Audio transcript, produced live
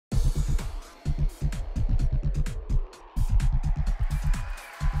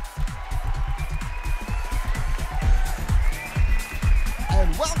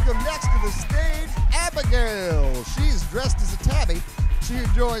welcome next to the stage, Abigail. She's dressed as a tabby. She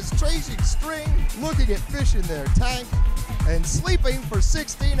enjoys tracing string, looking at fish in their tank, and sleeping for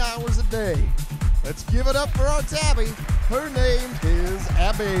 16 hours a day. Let's give it up for our tabby. Her name is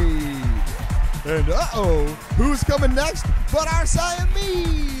Abby. And uh-oh, who's coming next but our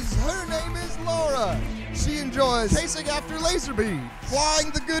Siamese? Her name is Laura. She enjoys chasing after laser beams,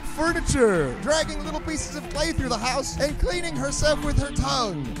 flying the good furniture, dragging little pieces of clay through the house, and cleaning herself with her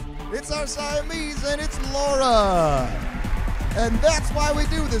tongue. It's our Siamese, and it's Laura. And that's why we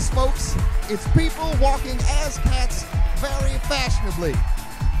do this, folks. It's people walking as cats very fashionably.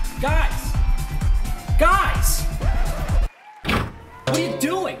 Guys! Guys! What are you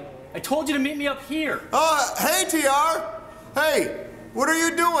doing? I told you to meet me up here. Hey, TR. Hey, what are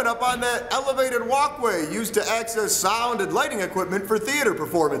you doing up on that elevated walkway used to access sound and lighting equipment for theater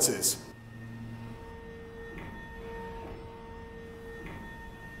performances?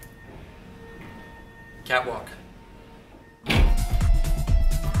 Catwalk.